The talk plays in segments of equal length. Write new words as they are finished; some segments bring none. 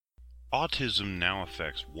Autism now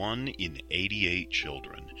affects 1 in 88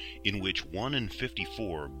 children, in which 1 in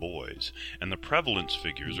 54 are boys, and the prevalence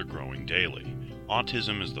figures are growing daily.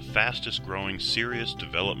 Autism is the fastest growing serious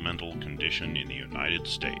developmental condition in the United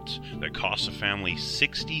States that costs a family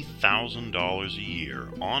 $60,000 a year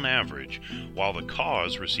on average, while the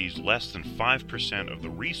cause receives less than 5% of the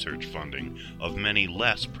research funding of many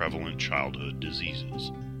less prevalent childhood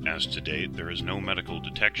diseases. As to date, there is no medical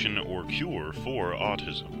detection or cure for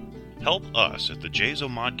autism. Help us at the JAZO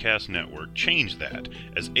Modcast Network change that,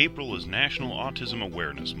 as April is National Autism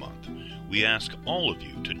Awareness Month. We ask all of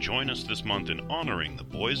you to join us this month in honoring the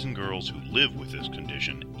boys and girls who live with this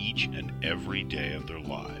condition each and every day of their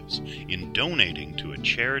lives, in donating to a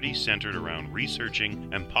charity centered around researching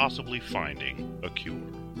and possibly finding a cure.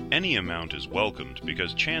 Any amount is welcomed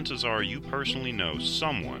because chances are you personally know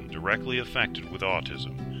someone directly affected with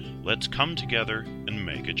autism. Let's come together and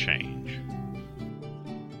make a change.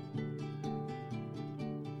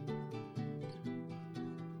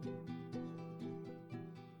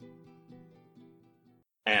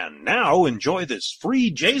 And now enjoy this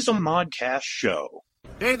free JAZO Modcast show.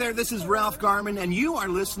 Hey there, this is Ralph Garman, and you are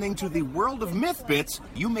listening to the World of Myth Bits.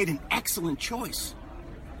 You made an excellent choice.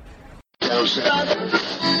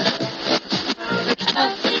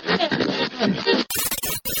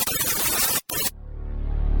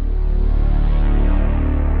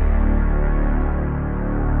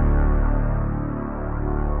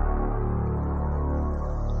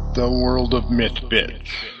 The World of Myth Bits.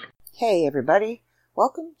 Hey everybody,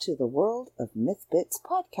 welcome to the World of Myth Bits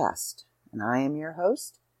podcast, and I am your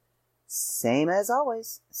host, same as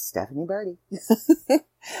always, Stephanie Barty.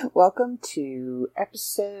 Welcome to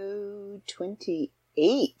episode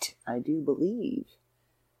 28, I do believe.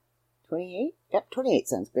 28? Yep, 28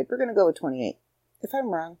 sounds good. We're going to go with 28. If I'm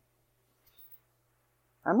wrong,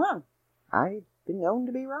 I'm wrong. I've been known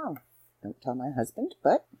to be wrong. Don't tell my husband,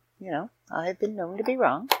 but, I've been known to be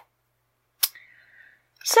wrong.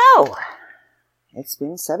 So, it's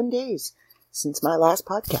been 7 days since my last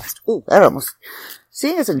podcast. Ooh, that almost...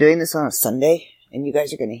 Seeing as I'm doing this on a Sunday, and you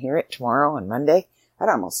guys are going to hear it tomorrow and Monday, that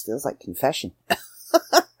almost feels like confession.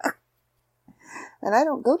 And I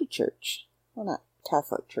don't go to church. Well, not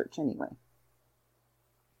Catholic church anyway.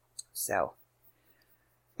 So,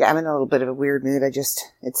 yeah, I'm in a little bit of a weird mood.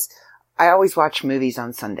 I always watch movies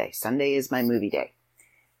on Sunday. Sunday is my movie day.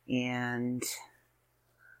 And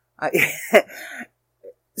I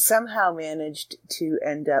somehow managed to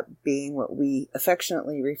end up being what we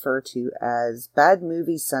affectionately refer to as Bad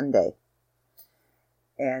Movie Sunday.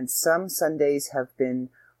 And some Sundays have been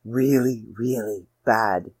really, really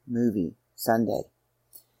bad movie Sunday.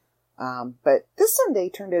 But this Sunday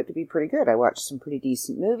turned out to be pretty good. I watched some pretty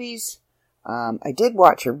decent movies. I did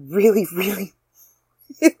watch a really, really,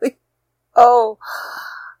 really... Oh,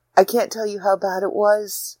 I can't tell you how bad it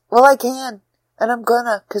was. Well, I can. And I'm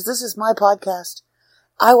gonna, because this is my podcast.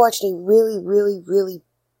 I watched a really, really, really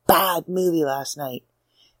bad movie last night.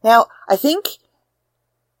 Now, I think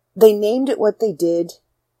they named it what they did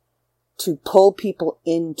to pull people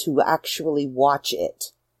in to actually watch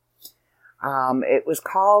it. It was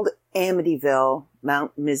called Amityville,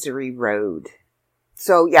 Mount Misery Road.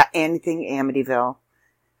 So, yeah, anything Amityville,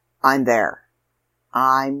 I'm there.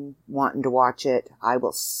 I'm wanting to watch it. I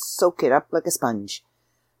will soak it up like a sponge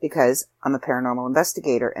because I'm a paranormal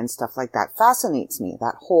investigator and stuff like that fascinates me.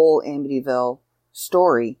 That whole Amityville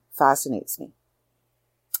story fascinates me.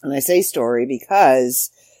 And I say story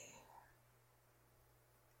because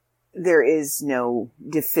there is no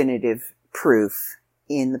definitive proof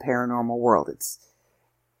in the paranormal world. It's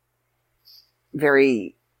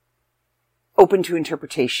very open to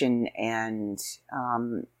interpretation and,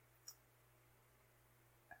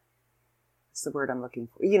 what's the word I'm looking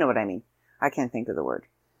for? You know what I mean. I can't think of the word.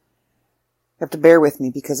 You have to bear with me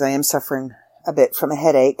because I am suffering a bit from a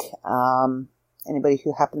headache. Anybody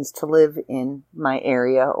who happens to live in my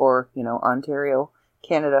area or, Ontario,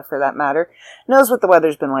 Canada for that matter, knows what the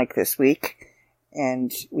weather's been like this week.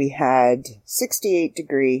 And we had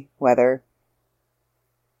 68-degree weather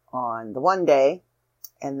on the one day.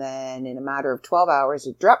 And then in a matter of 12 hours,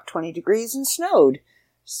 it dropped 20 degrees and snowed.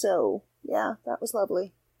 So, yeah, that was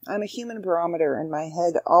lovely. I'm a human barometer, and my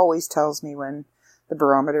head always tells me when the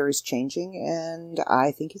barometer is changing, and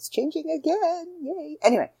I think it's changing again. Yay.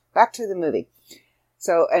 Anyway, back to the movie.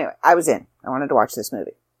 So, anyway, I was in. I wanted to watch this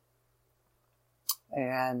movie.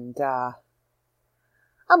 And,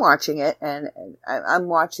 I'm watching it, and I'm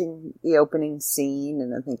watching the opening scene,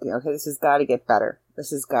 and I'm thinking, okay, this has got to get better.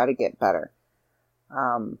 This has got to get better.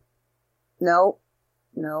 No,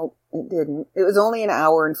 it didn't. It was only an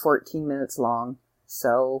hour and 14 minutes long.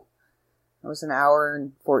 So, It was an hour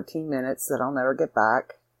and 14 minutes that I'll never get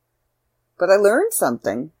back. But I learned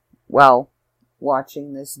something while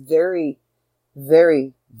watching this very,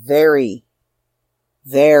 very, very,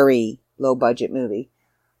 very low budget movie,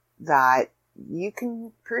 that you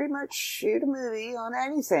can pretty much shoot a movie on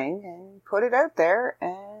anything and put it out there,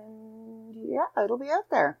 and yeah, it'll be out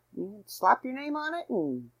there. You can slap your name on it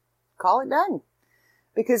and call it done.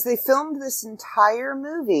 Because they filmed this entire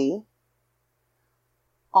movie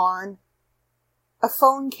on a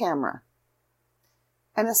phone camera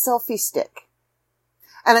and a selfie stick.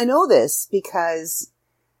 And I know this because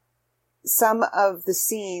some of the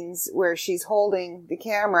scenes where she's holding the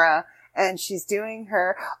camera and she's doing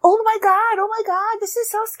her, oh my God, this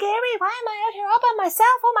is so scary. Why am I out here all by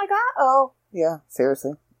myself? Oh my God. Oh, yeah,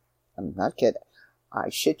 seriously. I'm not kidding. I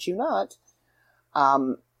shit you not.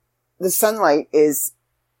 The sunlight is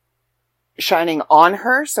shining on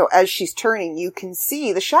her, so as she's turning, you can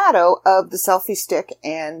see the shadow of the selfie stick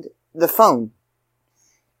and the phone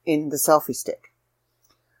in the selfie stick.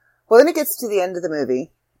 Well, then it gets to the end of the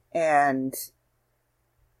movie, and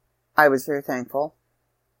I was very thankful.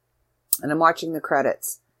 And I'm watching the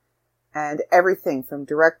credits, and everything from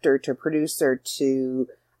director to producer to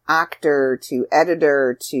actor to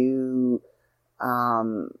editor to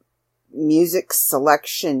music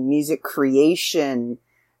selection, music creation,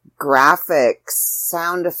 graphics,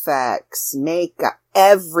 sound effects, makeup,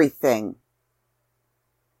 everything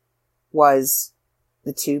was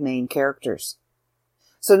the two main characters.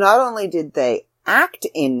 So not only did they act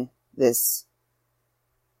in this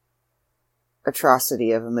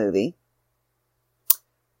atrocity of a movie,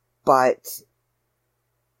 but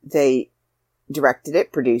they directed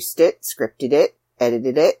it, produced it, scripted it,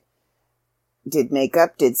 edited it, did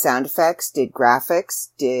makeup, did sound effects, did graphics,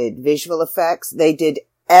 did visual effects. They did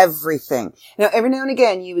everything. Now, every now and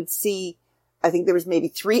again, you would see, I think there was maybe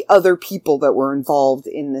 3 other people that were involved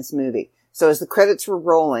in this movie. So as the credits were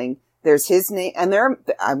rolling, there's his name, and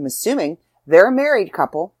I'm assuming they're a married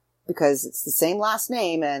couple because it's the same last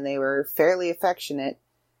name and they were fairly affectionate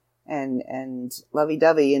and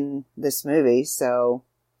lovey-dovey in this movie. So,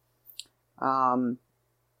 at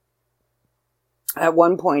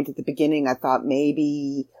one point at the beginning, I thought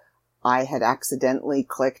maybe I had accidentally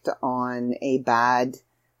clicked on a bad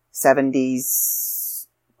 70s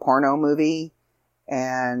porno movie,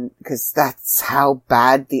 and because that's how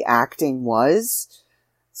bad the acting was.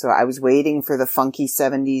 So I was waiting for the funky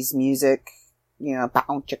 70s music, you know,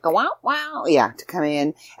 bow chicka wow wow, yeah, to come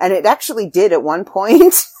in, and it actually did at one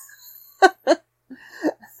point.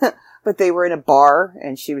 But they were in a bar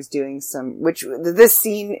and she was doing this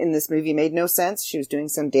scene in this movie made no sense. She was doing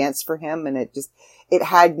some dance for him and it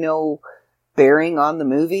had no bearing on the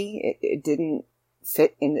movie. It didn't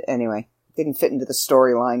fit in, anyway, didn't fit into the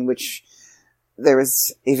storyline, which there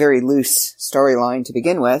was a very loose storyline to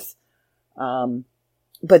begin with.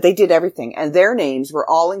 But they did everything, and their names were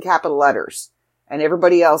all in capital letters, and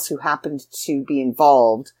everybody else who happened to be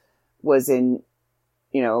involved was in,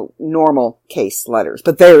 you know, normal case letters,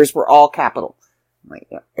 but theirs were all capital. I'm like,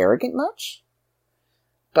 arrogant much?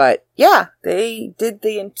 But yeah, they did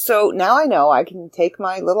so now I know I can take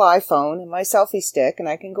my little iPhone and my selfie stick and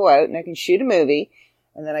I can go out and I can shoot a movie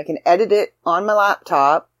and then I can edit it on my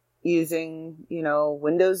laptop using, you know,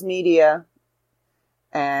 Windows Media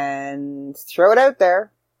and throw it out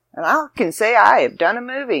there. And I can say I have done a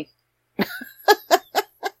movie.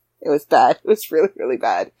 It was bad. It was really, really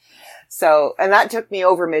bad. So, and that took me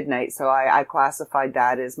over midnight, so I classified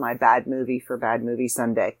that as my bad movie for Bad Movie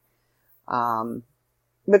Sunday.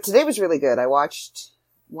 But today was really good. I watched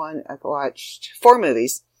 4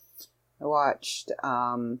 movies. I watched,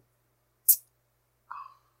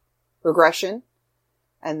 Regression,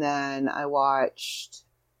 and then I watched,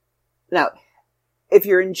 now, if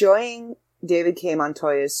you're enjoying David K.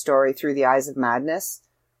 Montoya's story Through the Eyes of Madness,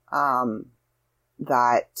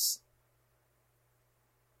 that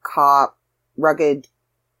cop, rugged,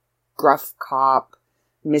 gruff cop,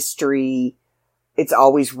 mystery, it's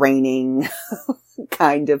always raining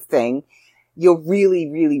kind of thing, you'll really,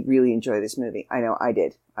 really, really enjoy this movie. I know I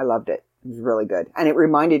did. I loved it. It was really good. And it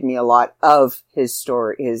reminded me a lot of his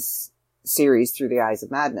story, his series Through the Eyes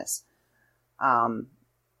of Madness.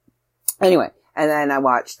 Anyway, and then I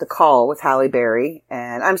watched The Call with Halle Berry,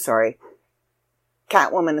 and I'm sorry,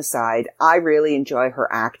 Catwoman aside, I really enjoy her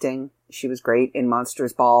acting. She was great in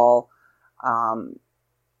Monsters Ball.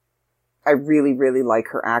 I really, really like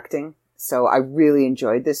her acting. So I really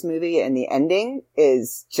enjoyed this movie, and the ending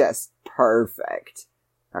is just perfect.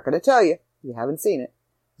 Not gonna tell you. You haven't seen it.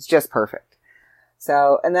 It's just perfect.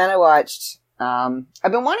 So, and then I watched, I've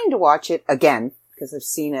been wanting to watch it again, because I've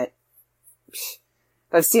seen it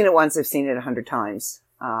If I've seen it once, I've seen it 100 times.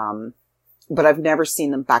 But I've never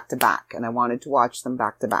seen them back to back, and I wanted to watch them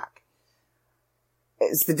back to back.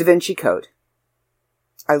 It's the Da Vinci Code.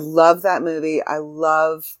 I love that movie. I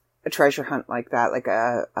love a treasure hunt like that, like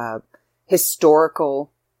a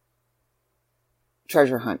historical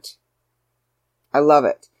treasure hunt. I love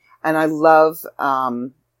it. And I love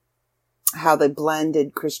how they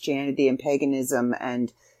blended Christianity and paganism,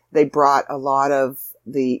 and they brought a lot of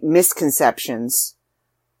the misconceptions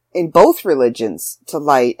in both religions to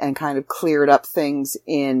light and kind of cleared up things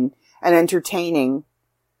in an entertaining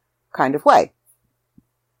kind of way.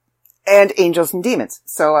 And Angels and Demons.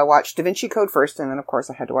 So I watched Da Vinci Code first, and then of course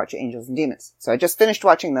I had to watch Angels and Demons. So I just finished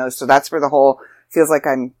watching those, so that's where the whole, feels like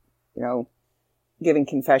I'm, giving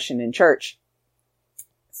confession in church.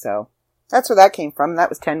 So that's where that came from. That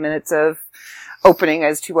was 10 minutes of opening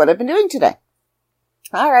as to what I've been doing today.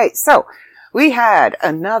 Alright, so we had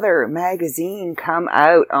another magazine come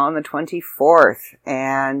out on the 24th,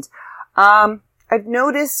 and I've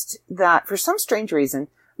noticed that for some strange reason,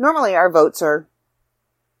 normally our votes are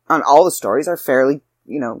on all the stories are fairly,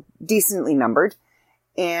 decently numbered,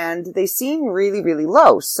 and they seem really, really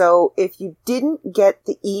low. So if you didn't get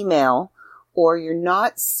the email, or you're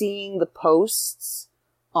not seeing the posts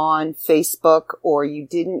on Facebook, or you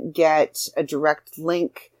didn't get a direct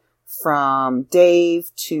link from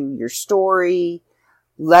Dave to your story,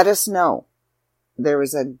 let us know.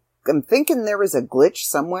 I'm thinking there was a glitch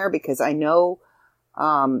somewhere, because I know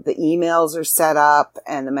the emails are set up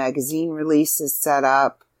and the magazine release is set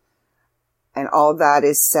up, and all that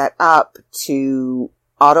is set up to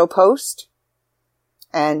auto post.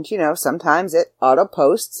 And, sometimes it auto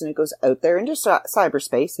posts and it goes out there into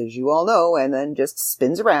cyberspace, as you all know, and then just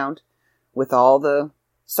spins around with all the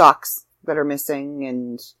socks that are missing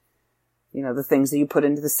and, the things that you put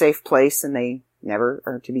into the safe place and they never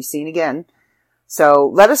are to be seen again.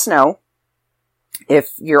 So let us know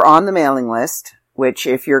if you're on the mailing list, which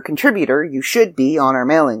if you're a contributor, you should be on our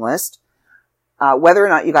mailing list, whether or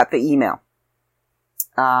not you got the email.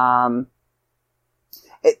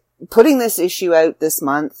 Putting this issue out this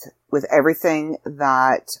month with everything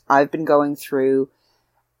that I've been going through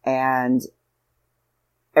and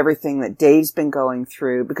everything that Dave's been going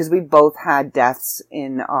through, because we both had deaths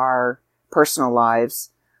in our personal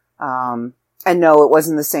lives. And no, it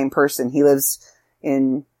wasn't the same person. He lives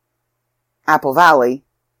in Apple Valley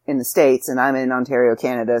in the States, and I'm in Ontario,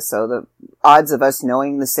 Canada. So the odds of us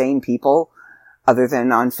knowing the same people, other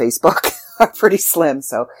than on Facebook, are pretty slim.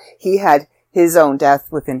 So he had his own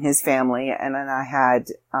death within his family, and then I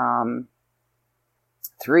had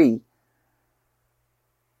 3,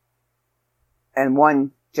 and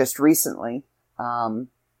one just recently.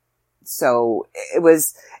 So it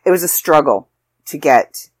was a struggle to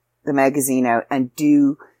get the magazine out and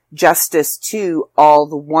do justice to all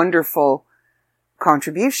the wonderful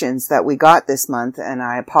contributions that we got this month, and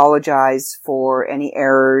I apologize for any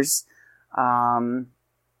errors.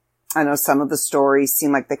 I know some of the stories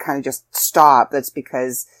seem like they kind of just stop. That's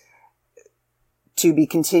because To Be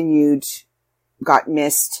Continued got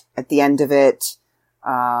missed at the end of it.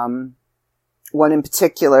 One in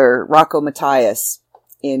particular, Rocco Matthias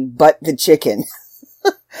in But the Chicken.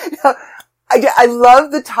 I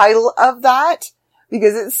love the title of that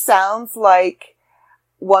because it sounds like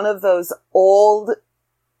one of those old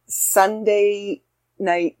Sunday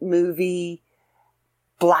night movie,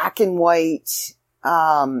 black and white,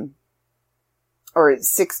 or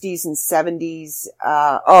 60s and 70s.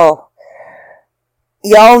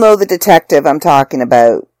 Y'all know the detective I'm talking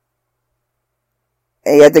about.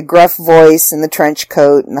 He had the gruff voice and the trench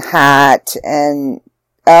coat and the hat and,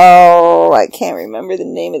 I can't remember the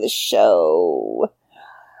name of the show.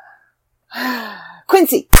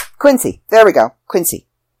 Quincy. There we go. Quincy.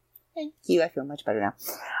 Thank you. I feel much better now.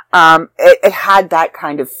 It had that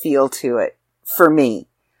kind of feel to it for me.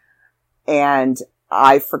 And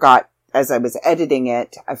I forgot, as I was editing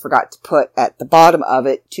it, I forgot to put at the bottom of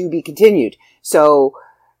it, To Be Continued. So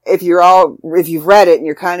if you've read it and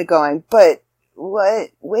you're kind of going, but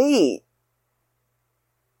what? Wait.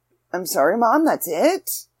 I'm sorry, Mom, that's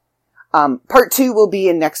it? Part 2 will be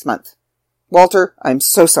in next month. Walter, I'm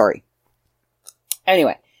so sorry.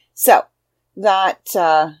 Anyway, so that,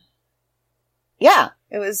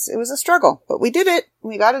 it was a struggle, but we did it.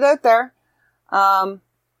 We got it out there. And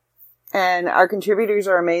our contributors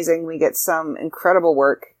are amazing. We get some incredible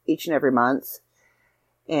work each and every month.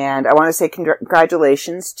 And I want to say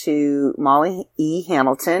congratulations to Molly E.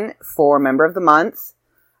 Hamilton for Member of the Month.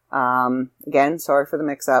 Again, sorry for the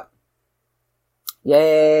mix-up.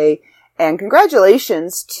 Yay. And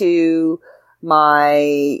congratulations to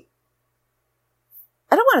my,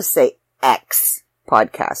 I don't want to say ex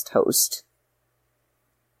podcast host,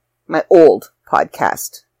 my old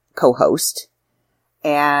podcast co-host,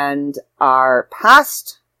 and our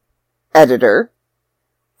past editor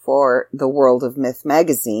for the World of Myth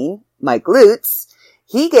magazine, Mike Lutz.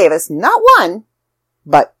 He gave us not one,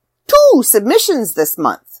 but 2 submissions this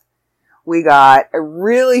month. We got a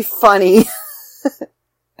really funny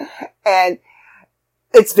and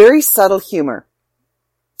it's very subtle humor.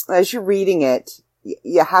 As you're reading it,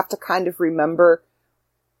 you have to kind of remember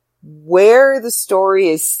where the story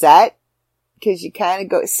is set, because you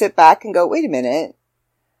kind of sit back and go, wait a minute,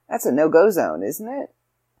 that's a no-go zone, isn't it?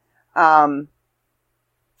 And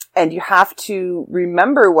you have to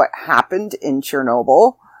remember what happened in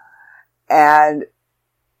Chernobyl, and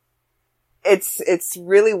it's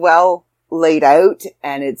really well laid out,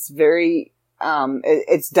 and it's very,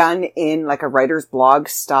 it's done in like a writer's blog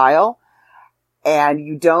style, and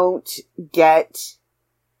you don't get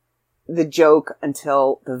the joke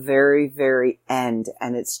until the very, very end,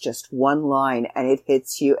 and it's just one line, and it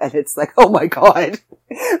hits you, and it's like, oh my god,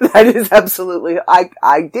 that is absolutely, I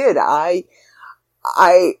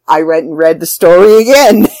read the story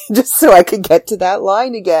again, just so I could get to that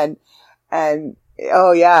line again, and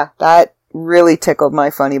oh yeah, that really tickled my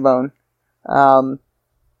funny bone.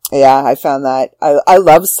 Yeah, I found that, I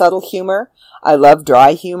love subtle humor, I love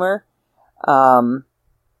dry humor, and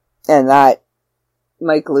that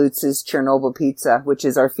Mike Lutz's Chernobyl Pizza, which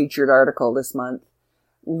is our featured article this month,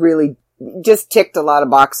 really just ticked a lot of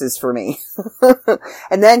boxes for me.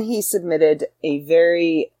 And then he submitted a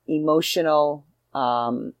very emotional,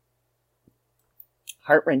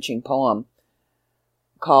 heart-wrenching poem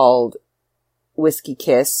called Whiskey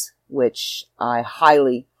Kiss, which I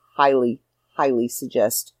highly, highly, highly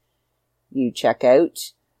suggest you check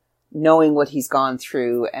out, knowing what he's gone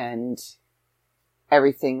through and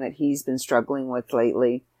everything that he's been struggling with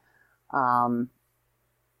lately.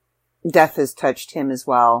 Death has touched him as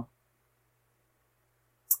well.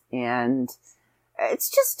 And it's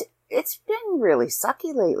been really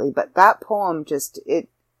sucky lately, but that poem just, it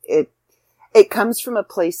comes from a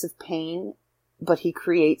place of pain, but he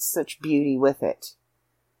creates such beauty with it.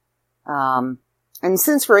 And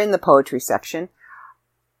since we're in the poetry section,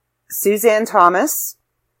 Suzanne Thomas,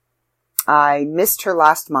 I missed her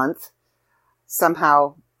last month.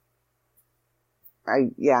 Somehow, my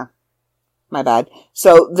bad.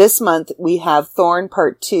 So this month we have Thorn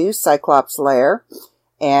Part 2, Cyclops Lair,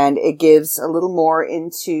 and it gives a little more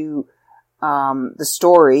into the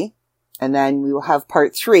story, and then we will have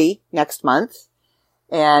Part 3 next month.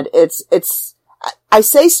 And it's I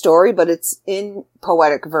say story, but it's in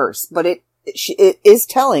poetic verse, but it is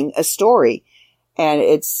telling a story, and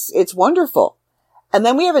it's wonderful. And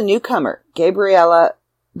then we have a newcomer, Gabriella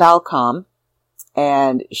Balcom,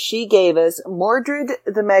 and she gave us Mordred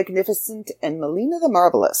the Magnificent and Melina the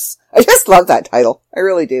Marvelous. I just love that title. I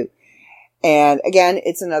really do. And again,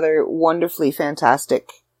 it's another wonderfully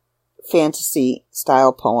fantastic fantasy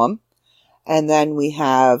style poem. And then we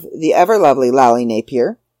have the ever lovely Lally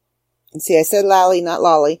Napier. And see, I said Lally, not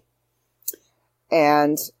Lolly.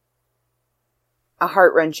 And a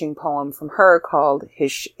heart-wrenching poem from her called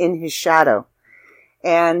In His Shadow.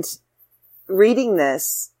 And reading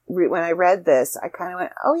this, when I read this, I kind of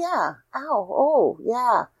went, oh yeah, ow, oh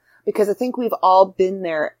yeah. Because I think we've all been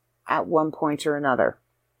there at one point or another.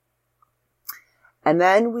 And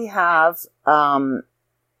then we have, I'd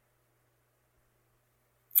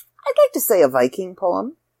like to say a Viking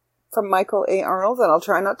poem from Michael A. Arnold, and I'll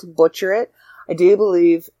try not to butcher it. I do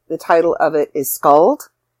believe the title of it is Skald.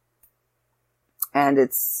 And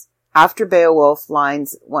it's after Beowulf,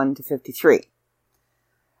 lines 1 to 53.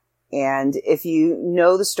 And if you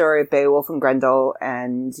know the story of Beowulf and Grendel,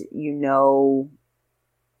 and you know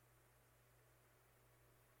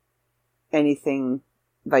anything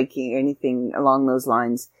Viking, anything along those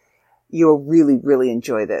lines, you'll really, really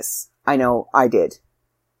enjoy this. I know I did.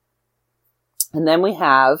 And then we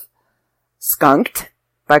have Skunked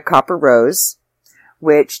by Copper Rose,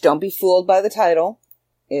 which, don't be fooled by the title.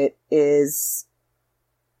 It is,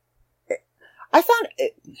 I found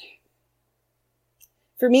it,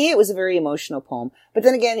 for me, it was a very emotional poem. But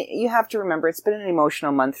then again, you have to remember, it's been an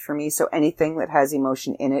emotional month for me, so anything that has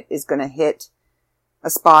emotion in it is going to hit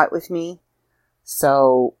a spot with me.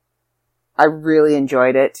 So I really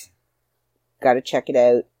enjoyed it. Got to check it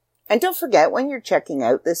out. And don't forget, when you're checking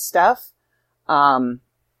out this stuff,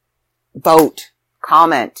 vote,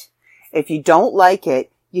 comment. If you don't like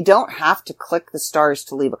it, you don't have to click the stars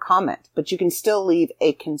to leave a comment, but you can still leave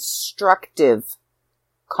a constructive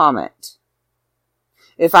comment.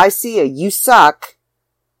 If I see a "you suck"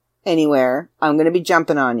 anywhere, I'm going to be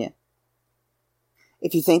jumping on you.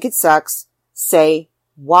 If you think it sucks, say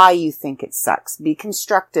why you think it sucks. Be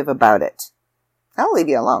constructive about it. I'll leave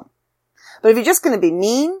you alone. But if you're just going to be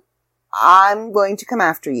mean, I'm going to come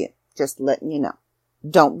after you. Just letting you know.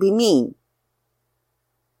 Don't be mean.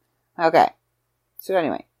 Okay. So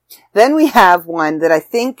anyway, then we have one that I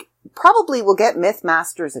think probably will get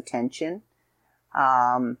Mythmaster's attention.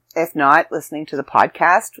 If not, listening to the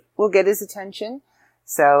podcast will get his attention.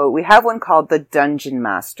 So we have one called The Dungeon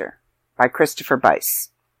Master by Christopher Bice.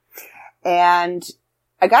 And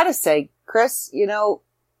I gotta say, Chris,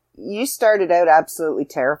 you started out absolutely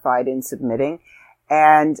terrified in submitting,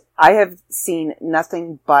 and I have seen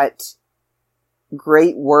nothing but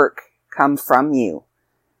great work come from you.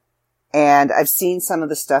 And I've seen some of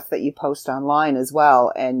the stuff that you post online as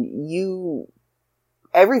well, and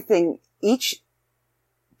each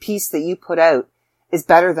piece that you put out is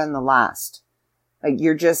better than the last. Like,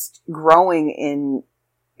 you're just growing in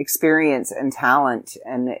experience and talent,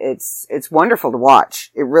 and it's wonderful to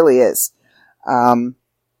watch. It really is.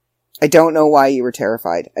 I don't know why you were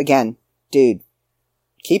terrified. Again, dude,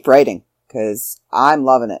 keep writing, because I'm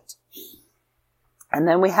loving it. And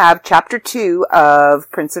then we have chapter 2 of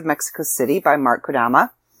Prince of Mexico City by Mark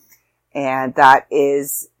Kodama. And that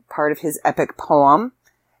is part of his epic poem.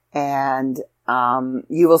 And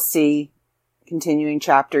you will see continuing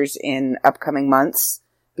chapters in upcoming months,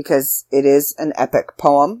 because it is an epic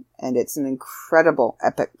poem, and it's an incredible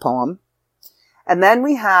epic poem. And then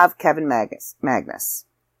we have Kevin Magnus.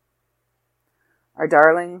 Our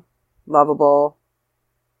darling, lovable,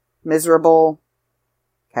 miserable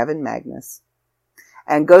Kevin Magnus.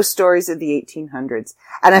 And Ghost Stories of the 1800s.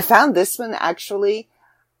 And I found this one actually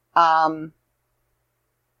one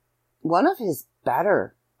of his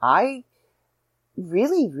better. I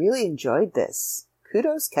really, really enjoyed this.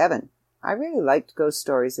 Kudos, Kevin. I really liked Ghost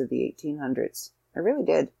Stories of the 1800s. I really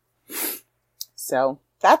did. So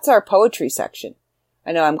that's our poetry section.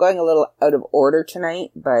 I know I'm going a little out of order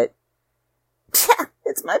tonight, but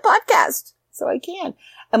it's my podcast, so I can.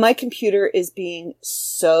 And my computer is being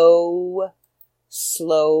so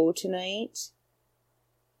slow tonight.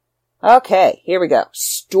 Okay, here we go.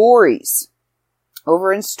 Stories.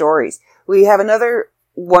 Over in Stories, we have another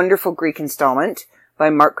wonderful Greek installment by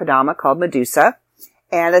Mark Kodama called Medusa.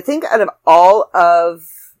 And I think out of all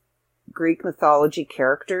of Greek mythology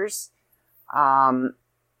characters, I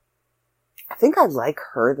think I like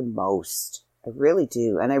her the most. I really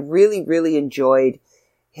do. And I really, really enjoyed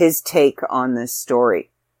his take on this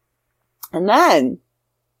story. And then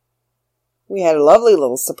we had a lovely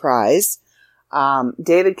little surprise.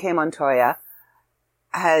 David K. Montoya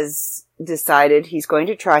has decided he's going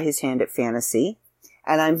to try his hand at fantasy.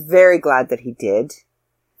 And I'm very glad that he did,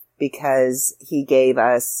 because he gave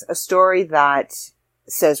us a story that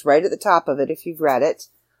says right at the top of it, if you've read it,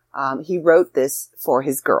 he wrote this for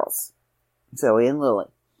his girls, Zoe and Lily.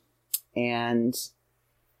 And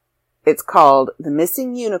it's called The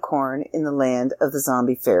Missing Unicorn in the Land of the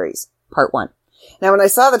Zombie Fairies, Part 1. Now, when I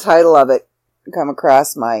saw the title of it come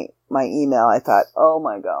across my email, I thought, oh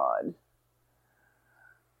my God.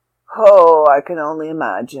 Oh, I can only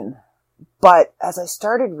imagine. But as I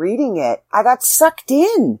started reading it, I got sucked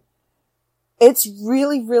in. It's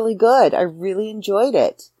really, really good. I really enjoyed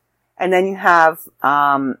it. And then you have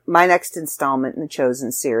my next installment in the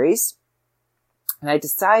Chosen series. And I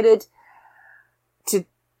decided to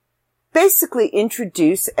basically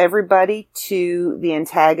introduce everybody to the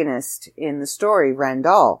antagonist in the story,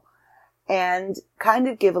 Randall, and kind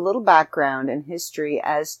of give a little background and history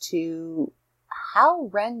as to how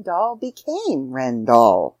Randall became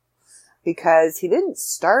Randall. Because he didn't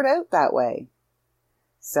start out that way.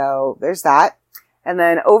 So there's that. And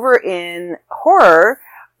then over in horror,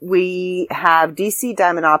 we have DC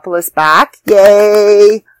Diamondopoulos back.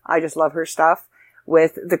 Yay! I just love her stuff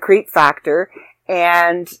with The Creep Factor.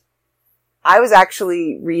 And I was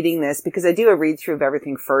actually reading this because I do a read through of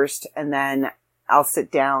everything first, and then I'll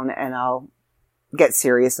sit down and I'll get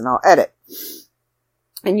serious and I'll edit.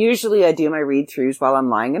 And usually I do my read throughs while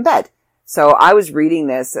I'm lying in bed. So I was reading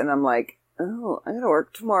this and I'm like, oh, I gotta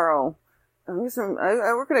work tomorrow. I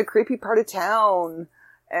work in a creepy part of town.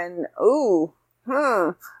 And,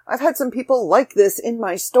 I've had some people like this in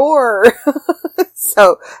my store.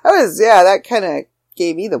 So that kind of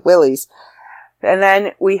gave me the willies. And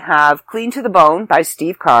then we have Clean to the Bone by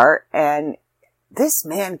Steve Carr. And this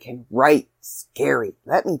man can write scary.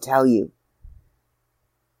 Let me tell you.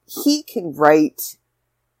 He can write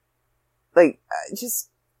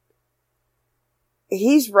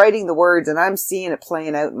he's writing the words and I'm seeing it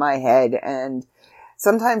playing out in my head, and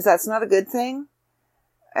sometimes that's not a good thing.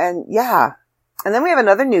 And yeah. And then we have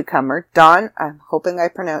another newcomer, Don, I'm hoping I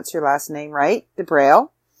pronounce your last name right,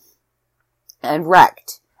 DeBrail. and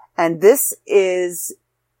wrecked. And this is,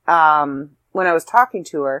 when I was talking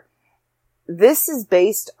to her, this is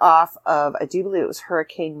based off of, I do believe it was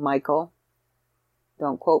Hurricane Michael.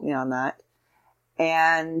 Don't quote me on that.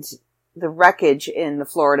 And the wreckage in the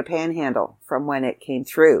Florida Panhandle from when it came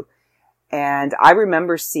through. And I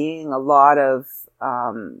remember seeing a lot of,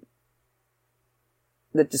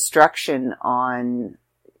 the destruction on,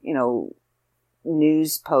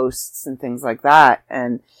 news posts and things like that.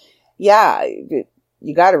 And yeah,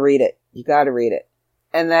 you gotta read it. You gotta read it.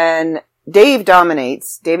 And then David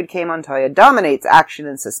K. Montoya dominates action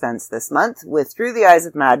and suspense this month with Through the Eyes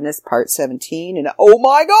of Madness, Part 17. And oh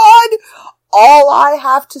my God! All I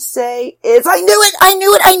have to say is, I knew it!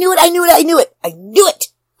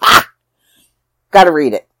 Ah! Gotta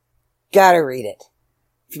read it.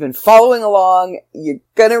 If you've been following along, you're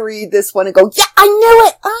gonna read this one and go, yeah, I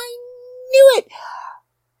knew it!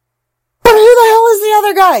 But who the hell is the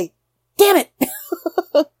other guy? Damn it!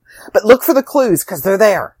 But look for the clues, because they're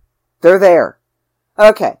there.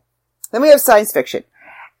 Okay. Then we have science fiction.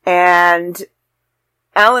 And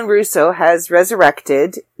Alan Russo has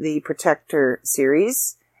resurrected the Protector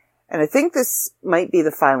series. And I think this might be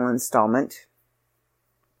the final installment,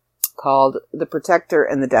 called The Protector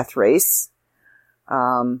and the Death Race.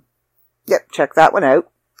 Check that one out.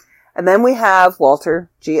 And then we have Walter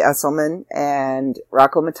G. Esselman and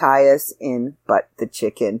Rocco Matthias in But the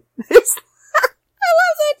Chicken. I love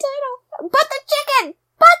that title. But the Chicken!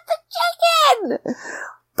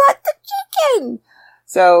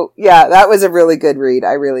 So, yeah, that was a really good read.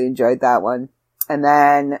 I really enjoyed that one. And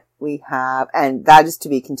then we have, and that is to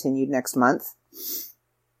be continued next month.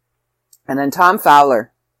 And then Tom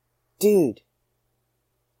Fowler. Dude,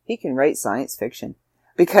 he can write science fiction.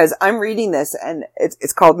 Because I'm reading this, and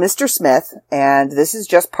it's called Mr. Smith, and this is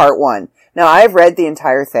just part 1. Now, I've read the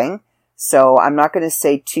entire thing, so I'm not going to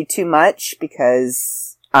say too much,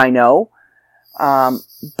 because I know.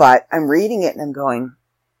 But I'm reading it, and I'm going,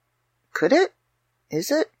 could it?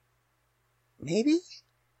 Is it? Maybe?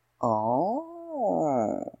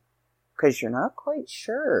 Oh. Because you're not quite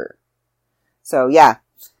sure. So, yeah.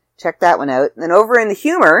 Check that one out. And then over in the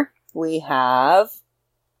humor, we have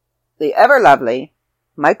the ever lovely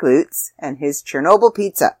Mike Lutz and his Chernobyl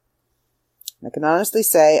pizza. I can honestly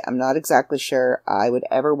say I'm not exactly sure I would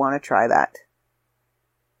ever want to try that.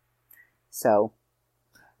 So,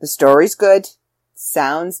 the story's good.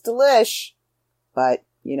 Sounds delish. But,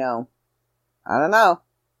 I don't know.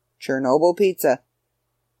 Chernobyl pizza.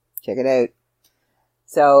 Check it out.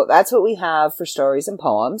 So, that's what we have for stories and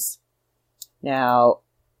poems. Now,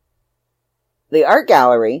 the art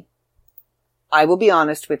gallery, I will be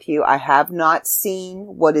honest with you, I have not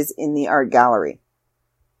seen what is in the art gallery.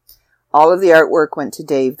 All of the artwork went to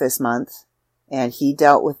Dave this month, and he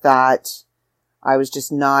dealt with that. I was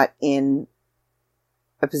just not in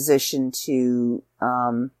a position to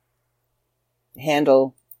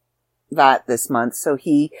handle that this month. So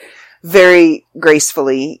he very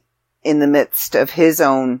gracefully, in the midst of his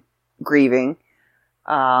own grieving,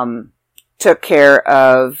 took care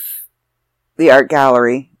of the art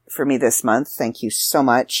gallery for me this month. Thank you so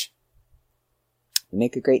much. You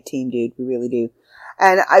make a great team, dude. We really do.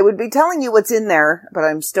 And I would be telling you what's in there, but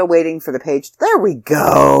I'm still waiting for the page. There we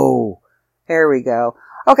go.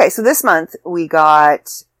 Okay, so this month we got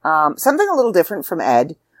something a little different from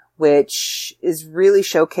Ed, which is really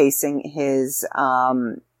showcasing his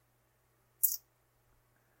oh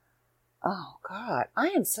God, I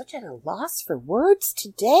am such at a loss for words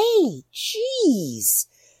today. Jeez.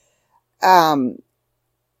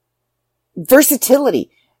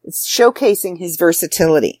 Versatility. It's showcasing his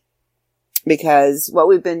versatility, because what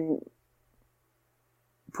we've been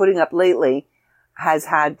putting up lately has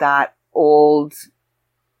had that old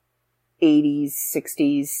 80s,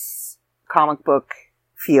 60s comic book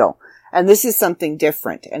feel. And this is something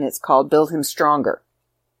different, and it's called Build Him Stronger.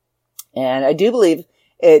 And I do believe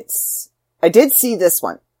I did see this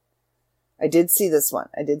one. I did send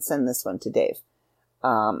this one to Dave.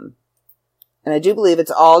 And I do believe it's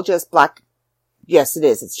all just black. Yes, it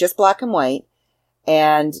is. It's just black and white.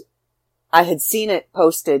 And I had seen it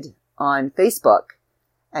posted on Facebook,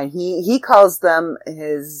 and he calls them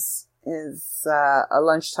his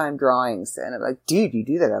lunchtime drawings. And I'm like, dude, you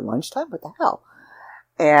do that at lunchtime? What the hell?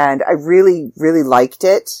 And I really, really liked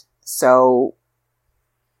it. So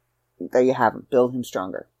there you have it. Build Him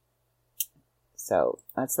Stronger. So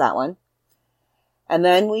that's that one. And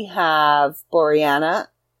then we have Boriana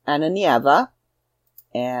Ananieva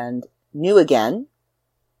and New Again.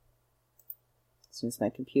 As soon as my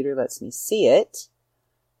computer lets me see it.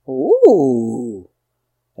 Ooh,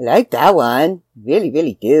 I like that one. Really,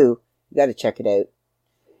 really do. You gotta check it out.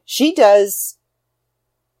 She does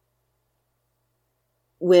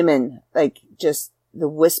women, like just the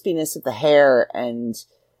wispiness of the hair and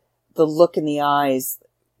the look in the eyes,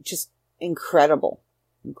 just incredible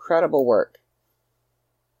work.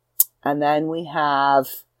 And then we have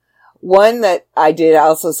one that I did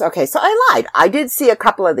also. Okay, so I lied. I did see a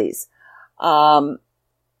couple of these. A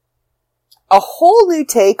whole new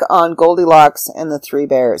take on Goldilocks and the Three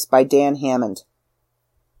Bears by Dan Hammond.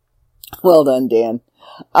 Well done, Dan.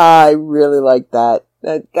 I really like that.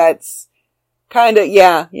 That's kind of,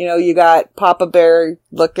 yeah, you know, you got Papa Bear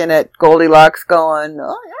looking at Goldilocks going,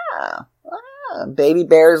 oh yeah. Baby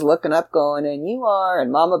Bear's looking up going, and you are,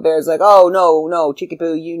 and Mama Bear's like, oh no,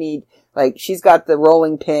 Chickapoo, you need, like, she's got the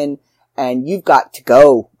rolling pin, and you've got to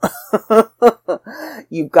go.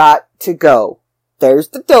 You've got to go. There's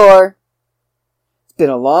the door. It's been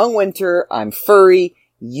a long winter. I'm furry.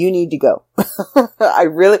 You need to go.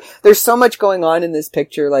 There's so much going on in this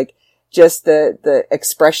picture, like, just the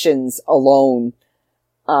expressions alone.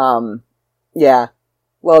 Yeah.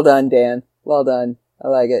 Well done, Dan. Well done. I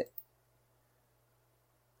like it.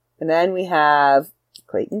 And then we have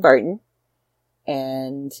Clayton Barton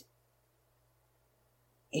and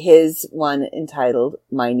his one entitled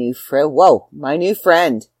My New Friend. Whoa, My New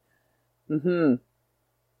Friend.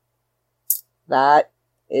 That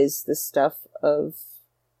is the stuff of,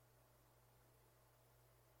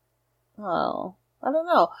 oh, I don't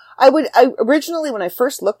know. I originally, when I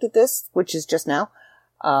first looked at this, which is just now,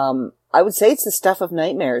 I would say it's the stuff of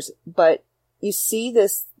nightmares, but you see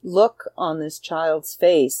this look on this child's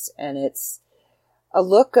face, and it's a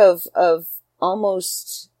look of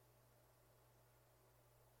almost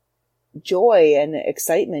joy and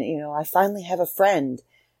excitement. You know, I finally have a friend.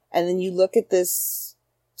 And then you look at this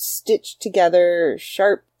stitched together,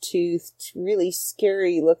 sharp-toothed, really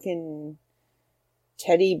scary looking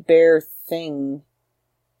teddy bear thing,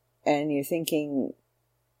 and you're thinking,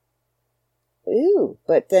 ooh,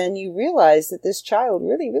 but then you realize that this child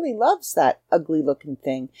really, really loves that ugly looking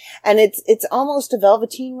thing. And it's almost a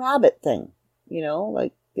Velveteen Rabbit thing, you know,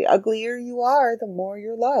 like the uglier you are, the more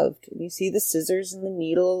you're loved. And you see the scissors and the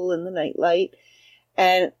needle and the nightlight.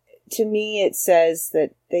 And to me, it says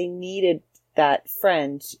that they needed that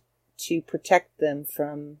friend to protect them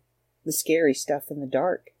from the scary stuff in the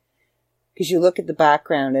dark. Because you look at the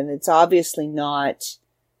background, and it's obviously not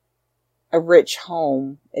a rich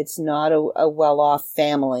home. It's not a well-off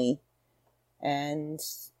family. And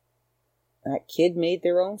that kid made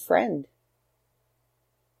their own friend.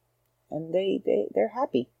 And they're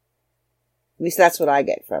happy. At least that's what I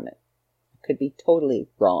get from it. I could be totally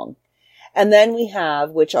wrong. And then we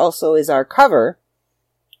have, which also is our cover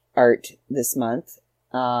art this month,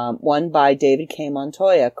 one by David K.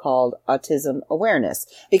 Montoya called Autism Awareness.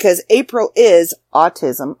 Because April is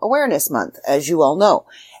Autism Awareness Month, as you all know.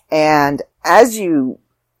 And as you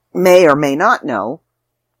may or may not know,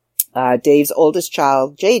 Dave's oldest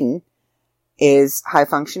child, Jaden, is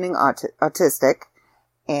high-functioning autistic,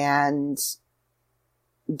 and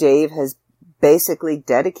Dave has basically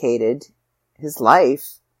dedicated his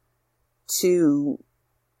life to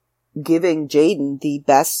giving Jaden the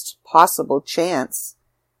best possible chance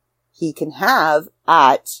he can have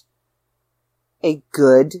at a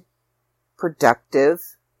good,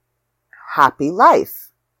 productive, happy life.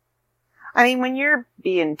 I mean, when you're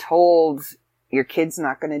being told your kid's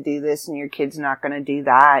not going to do this and your kid's not going to do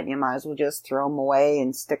that, you might as well just throw them away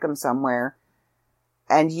and stick them somewhere.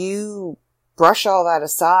 And you brush all that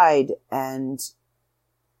aside and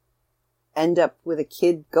end up with a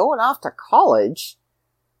kid going off to college.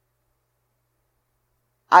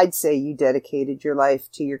 I'd say you dedicated your life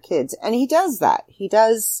to your kids. And he does that. He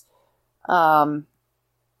does, I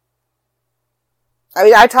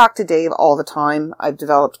mean, I talk to Dave all the time. I've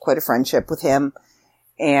developed quite a friendship with him,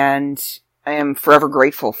 and I am forever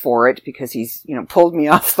grateful for it because he's, you know, pulled me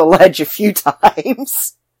off the ledge a few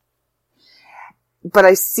times. But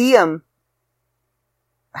I see him,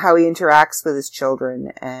 how he interacts with his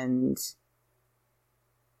children, and,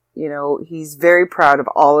 you know, he's very proud of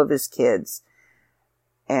all of his kids.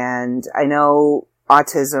 And I know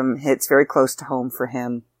autism hits very close to home for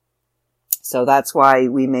him. So that's why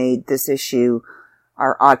we made this issue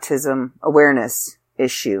our autism awareness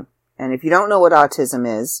issue. And if you don't know what autism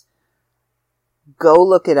is, go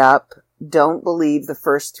look it up. Don't believe the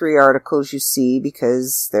first 3 articles you see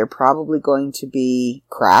because they're probably going to be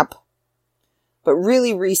crap. But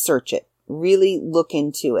really research it. Really look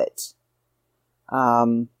into it.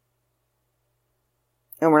 And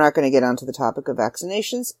we're not going to get onto the topic of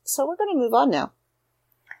vaccinations, so we're going to move on now.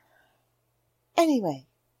 Anyway.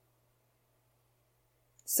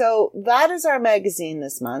 So that is our magazine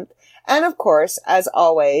this month. And of course, as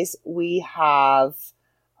always, we have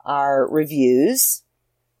our reviews.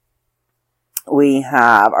 We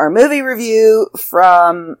have our movie review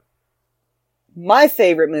from my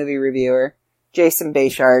favorite movie reviewer, Jason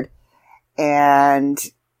Bayshard. And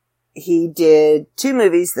he did 2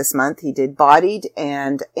 movies this month. He did Bodied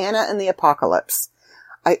and Anna and the Apocalypse.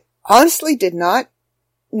 I honestly did not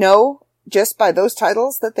know just by those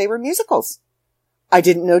titles that they were musicals. I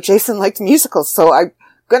didn't know Jason liked musicals, so I'm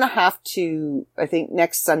going to have to, I think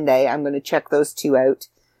next Sunday, I'm going to check those 2 out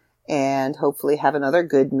and hopefully have another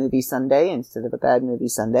good movie Sunday instead of a bad movie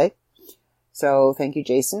Sunday. So thank you,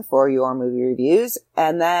 Jason, for your movie reviews.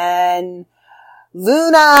 And then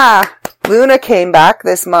Luna came back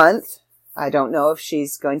this month. I don't know if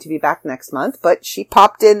she's going to be back next month, but she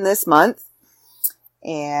popped in this month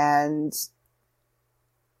and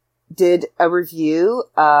did a review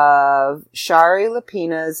of Shari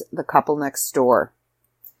Lapina's The Couple Next Door.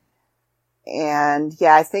 And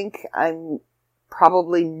yeah, I think I'm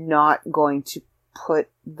probably not going to put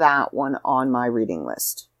that one on my reading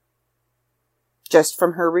list. Just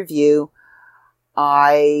from her review,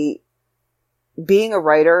 being a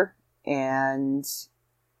writer and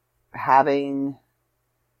having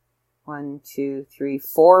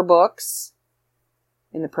 4 books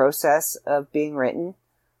in the process of being written,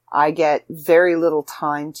 I get very little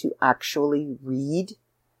time to actually read.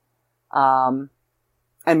 And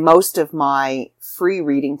most of my free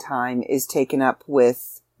reading time is taken up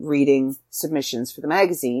with reading submissions for the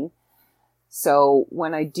magazine. So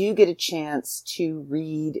when I do get a chance to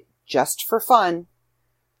read just for fun,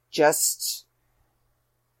 just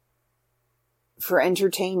for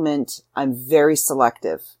entertainment, I'm very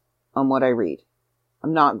selective on what I read.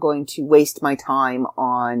 I'm not going to waste my time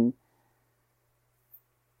on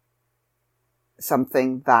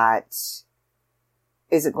something that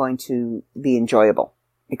isn't going to be enjoyable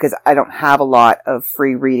because I don't have a lot of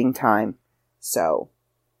free reading time. So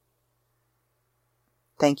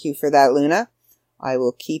thank you for that, Luna. I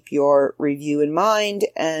will keep your review in mind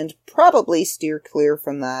and probably steer clear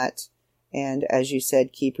from that. And as you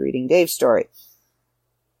said, keep reading Dave's story.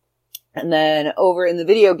 And then over in the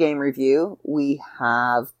video game review, we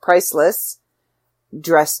have Priceless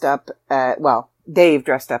dressed up Dave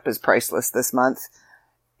dressed up as Priceless this month,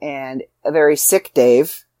 and a very sick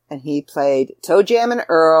Dave, and he played Toe Jam and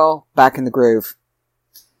Earl Back in the Groove.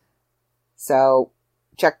 So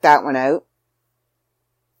check that one out.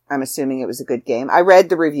 I'm assuming it was a good game. I read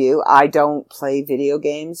the review. I don't play video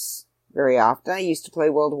games very often. I used to play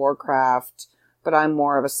World of Warcraft, but I'm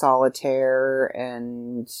more of a solitaire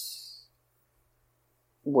and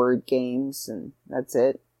word games, and that's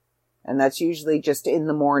it. And that's usually just in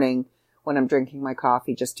the morning when I'm drinking my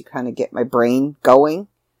coffee, just to kind of get my brain going.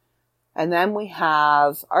 And then we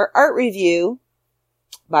have our art review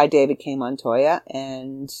by David K. Montoya,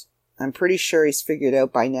 and I'm pretty sure he's figured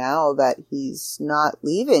out by now that he's not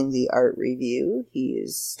leaving the art review. He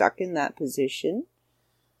is stuck in that position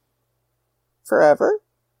forever.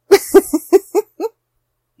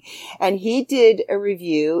 And he did a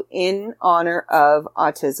review in honor of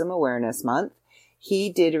Autism Awareness Month.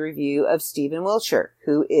 He did a review of Stephen Wilshire,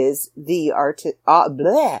 who is the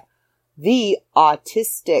autistic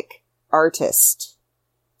artist.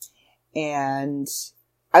 And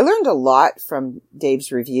I learned a lot from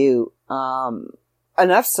Dave's review,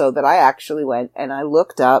 enough so that I actually went and I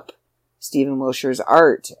looked up Stephen Wilshire's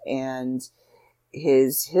art and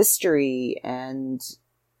his history and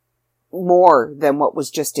more than what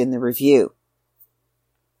was just in the review.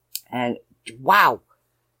 And wow!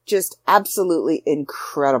 Just absolutely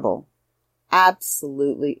incredible.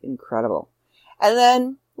 Absolutely incredible. And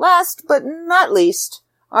then, last but not least,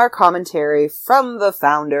 our commentary from the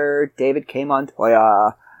founder, David K.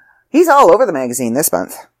 Montoya. He's all over the magazine this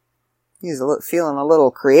month. He's feeling a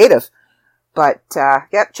little creative. But,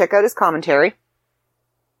 check out his commentary.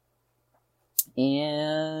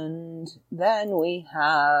 And then we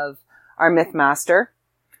have our Mythmaster.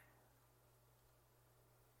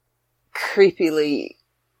 Creepily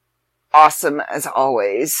awesome as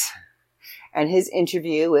always. And his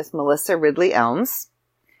interview with Melissa Ridley Elms.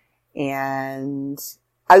 And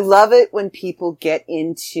I love it when people get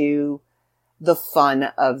into the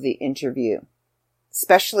fun of the interview,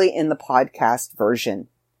 especially in the podcast version.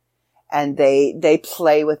 And they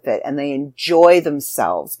play with it and they enjoy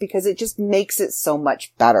themselves because it just makes it so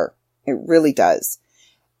much better. It really does.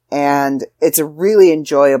 And it's a really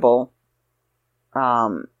enjoyable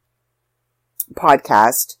podcast.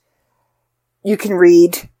 You can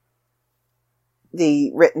read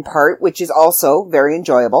the written part, which is also very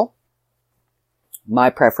enjoyable.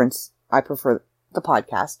 My preference, I prefer the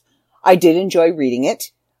podcast. I did enjoy reading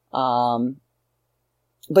it.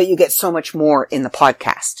 But you get so much more in the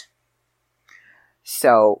podcast.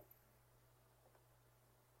 So,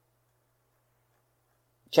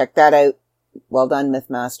 check that out. Well done,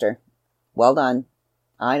 Mythmaster. Well done.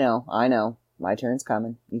 I know. My turn's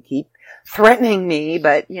coming. You keep threatening me,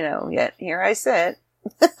 but, yet here I sit.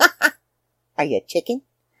 Are you a chicken?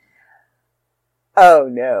 Oh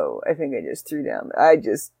no, I think I just threw down. I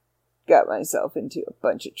just got myself into a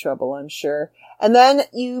bunch of trouble, I'm sure. And then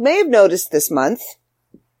you may have noticed this month,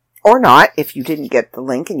 or not, if you didn't get the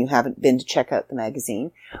link and you haven't been to check out the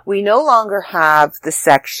magazine, we no longer have the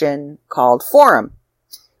section called Forum.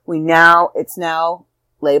 It's now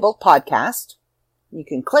labeled podcast. You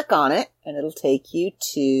can click on it and it'll take you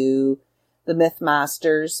to the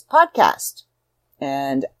Mythmasters podcast.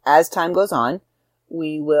 And as time goes on,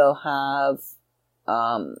 we will have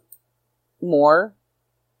more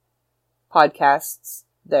podcasts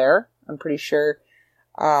there. I'm pretty sure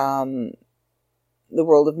the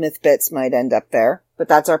World of Myth Bits might end up there, but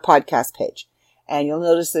that's our podcast page. And you'll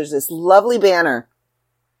notice there's this lovely banner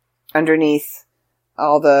underneath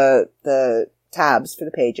all the tabs for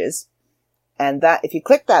the pages. And that, if you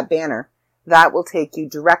click that banner, that will take you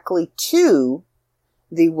directly to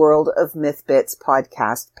the World of Myth Bits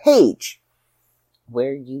podcast page,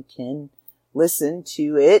 where you can listen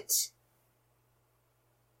to it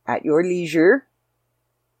at your leisure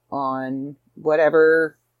on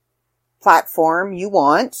whatever platform you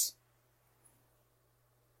want.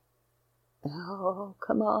 Oh,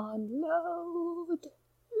 come on, load.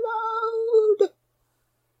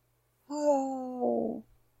 Oh.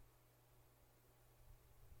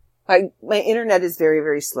 My internet is very,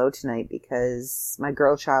 very slow tonight because my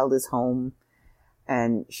girl child is home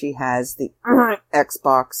and she has the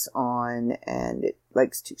Xbox on and it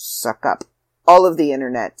likes to suck up all of the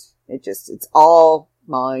internet. It's all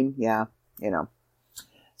mine. Yeah,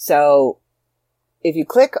 So if you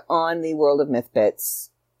click on the World of Myth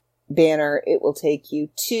Bits banner, it will take you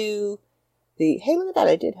to hey, look at that.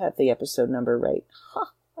 I did have the episode number right. Huh,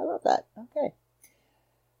 I love that. Okay.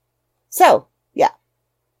 So, yeah.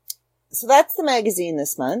 So that's the magazine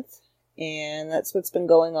this month, and that's what's been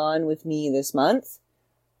going on with me this month.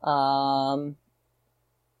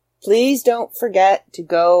 Please don't forget to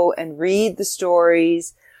go and read the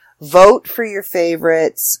stories, vote for your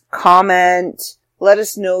favorites, comment, let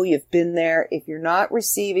us know you've been there. If you're not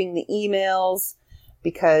receiving the emails,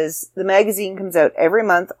 because the magazine comes out every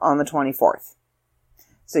month on the 24th.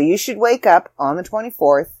 So you should wake up on the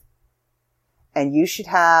 24th, and you should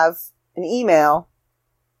have an email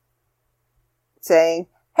saying,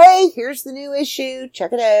 hey, here's the new issue,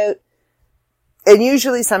 check it out. And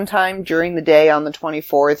usually sometime during the day on the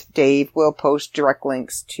 24th, Dave will post direct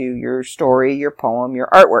links to your story, your poem, your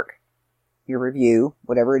artwork, your review,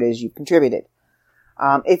 whatever it is you've contributed.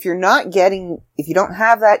 If you don't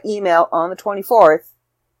have that email on the 24th,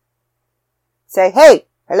 say, hey,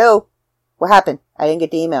 hello, what happened? I didn't get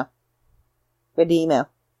the email. Get the email.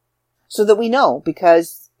 So that we know,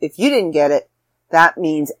 because if you didn't get it, that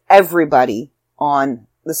means everybody on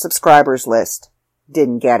the subscribers list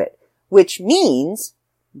didn't get it, which means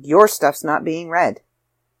your stuff's not being read.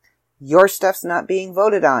 Your stuff's not being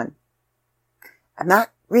voted on. And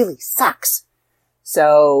that really sucks.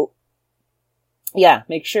 So, yeah,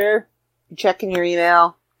 make sure you check in your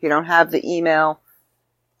email. If you don't have the email,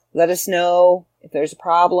 let us know if there's a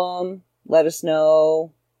problem. Let us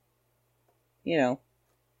know, the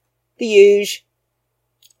huge.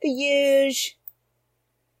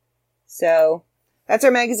 So, that's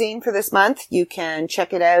our magazine for this month. You can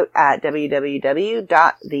check it out at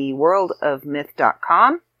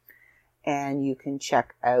www.theworldofmyth.com. And you can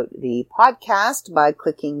check out the podcast by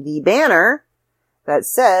clicking the banner that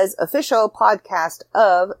says official podcast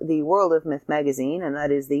of the World of Myth magazine. And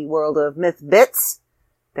that is the World of Myth Bits.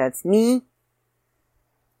 That's me.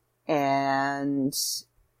 And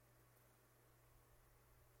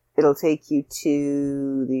it'll take you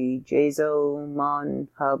to the JZOMon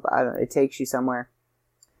hub. It takes you somewhere.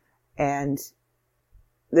 And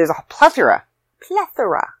there's a plethora, I'm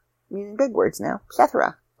using big words now,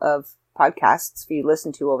 plethora of podcasts for you to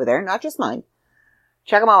listen to over there, not just mine.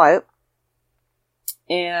 Check them all out.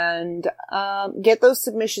 And get those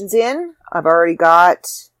submissions in. I've already got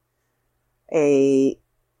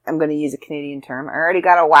I'm going to use a Canadian term. I already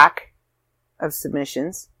got a whack of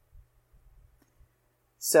submissions.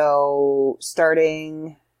 So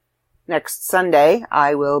starting next Sunday,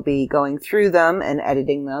 I will be going through them and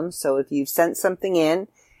editing them. So if you've sent something in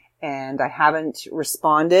and I haven't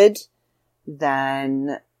responded,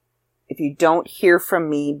 then if you don't hear from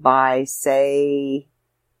me by, say,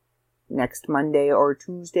 next Monday or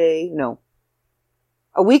Tuesday. No.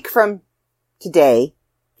 A week from today.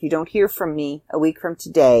 If you don't hear from me a week from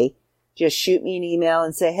today, just shoot me an email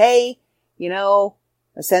and say, hey, I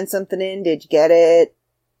sent something in. Did you get it?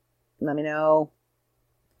 Let me know.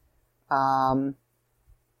 And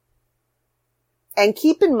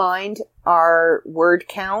keep in mind our word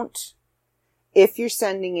count. If you're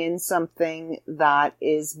sending in something that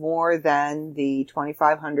is more than the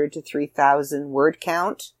 2,500 to 3,000 word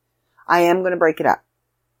count, I am going to break it up.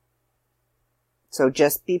 So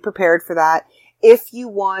just be prepared for that. If you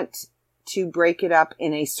want to break it up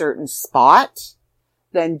in a certain spot,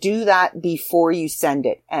 then do that before you send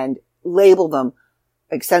it and label them.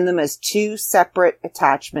 Like send them as 2 separate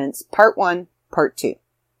attachments, part 1, part 2.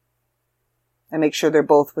 And make sure they're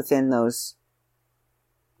both within those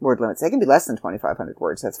word limits. They can be less than 2,500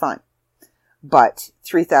 words. That's fine. But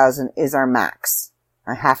 3,000 is our max.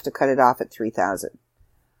 I have to cut it off at 3,000.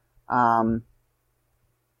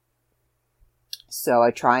 So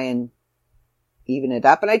I try and even it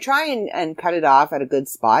up, and I try and cut it off at a good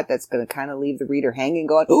spot that's going to kind of leave the reader hanging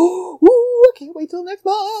going, oh, I can't wait till next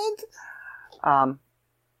month. And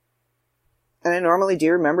I normally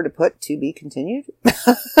do remember to put to be continued.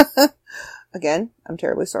 Again, I'm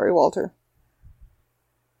terribly sorry, Walter.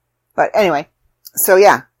 But anyway, so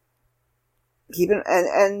yeah, keep it,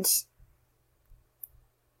 and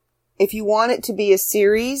if you want it to be a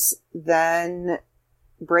series, then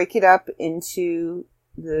break it up into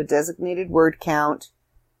the designated word count,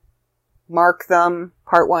 mark them,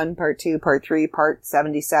 part 1, part 2, part 3, part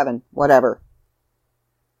 77, whatever.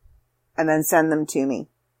 And then send them to me.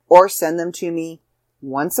 Or send them to me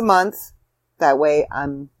once a month. That way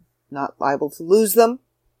I'm not liable to lose them.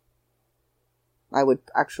 I would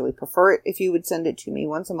actually prefer it if you would send it to me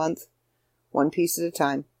once a month, one piece at a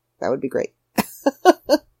time. That would be great.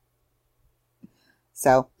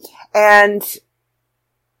 So, and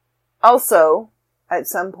also, at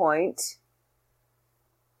some point,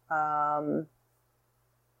 no,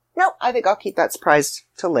 I think I'll keep that surprise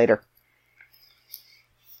till later.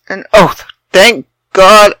 And, thank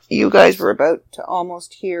God you guys were about to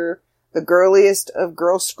almost hear the girliest of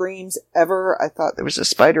girl screams ever. I thought there was a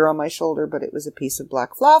spider on my shoulder, but it was a piece of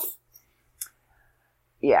black fluff.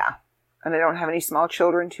 Yeah. And I don't have any small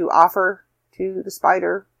children to offer to the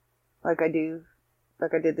spider like I did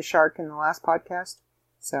the shark in the last podcast.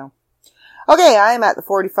 So, okay, I am at the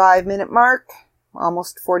 45-minute mark,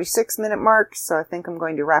 almost 46-minute mark, so I think I'm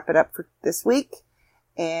going to wrap it up for this week.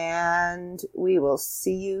 And we will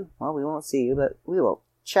see you, well, we won't see you, but we will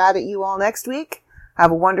chat at you all next week.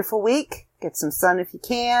 Have a wonderful week. Get some sun if you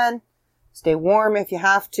can. Stay warm if you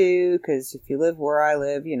have to, because if you live where I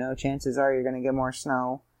live, chances are you're going to get more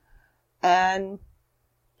snow. And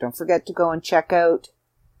don't forget to go and check out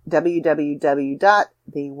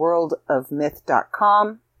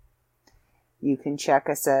www.theworldofmyth.com. You can check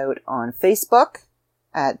us out on Facebook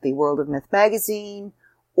at The World of Myth Magazine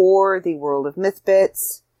or The World of Myth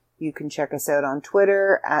Bits. You can check us out on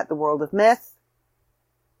Twitter at The World of Myth.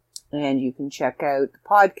 And you can check out the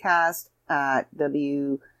podcast at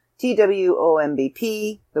WTWOMBP,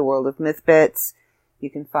 The World of Myth Bits. You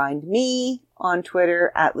can find me on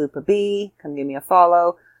Twitter at LupaB. Come give me a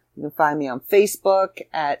follow. You can find me on Facebook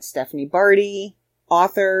at Stephanie Barty,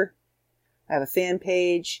 author. I have a fan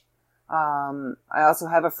page. I also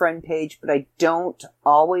have a friend page, but I don't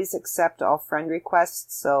always accept all friend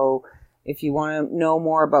requests. So if you want to know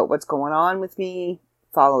more about what's going on with me,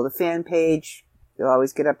 follow the fan page. You'll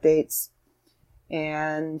always get updates.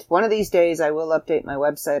 And one of these days I will update my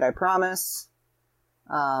website, I promise.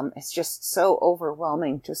 It's just so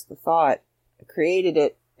overwhelming, just the thought. I created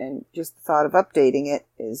it, and just the thought of updating it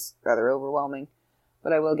is rather overwhelming.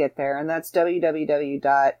 But I will get there, and that's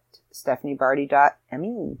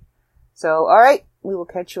www.stephaniebarty.me. So, alright, we will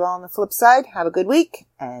catch you all on the flip side. Have a good week,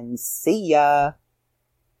 and see ya!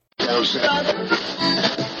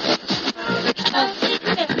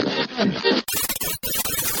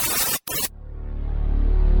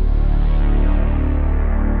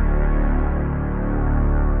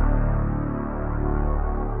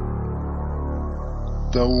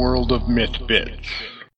 The World of Myth Bits.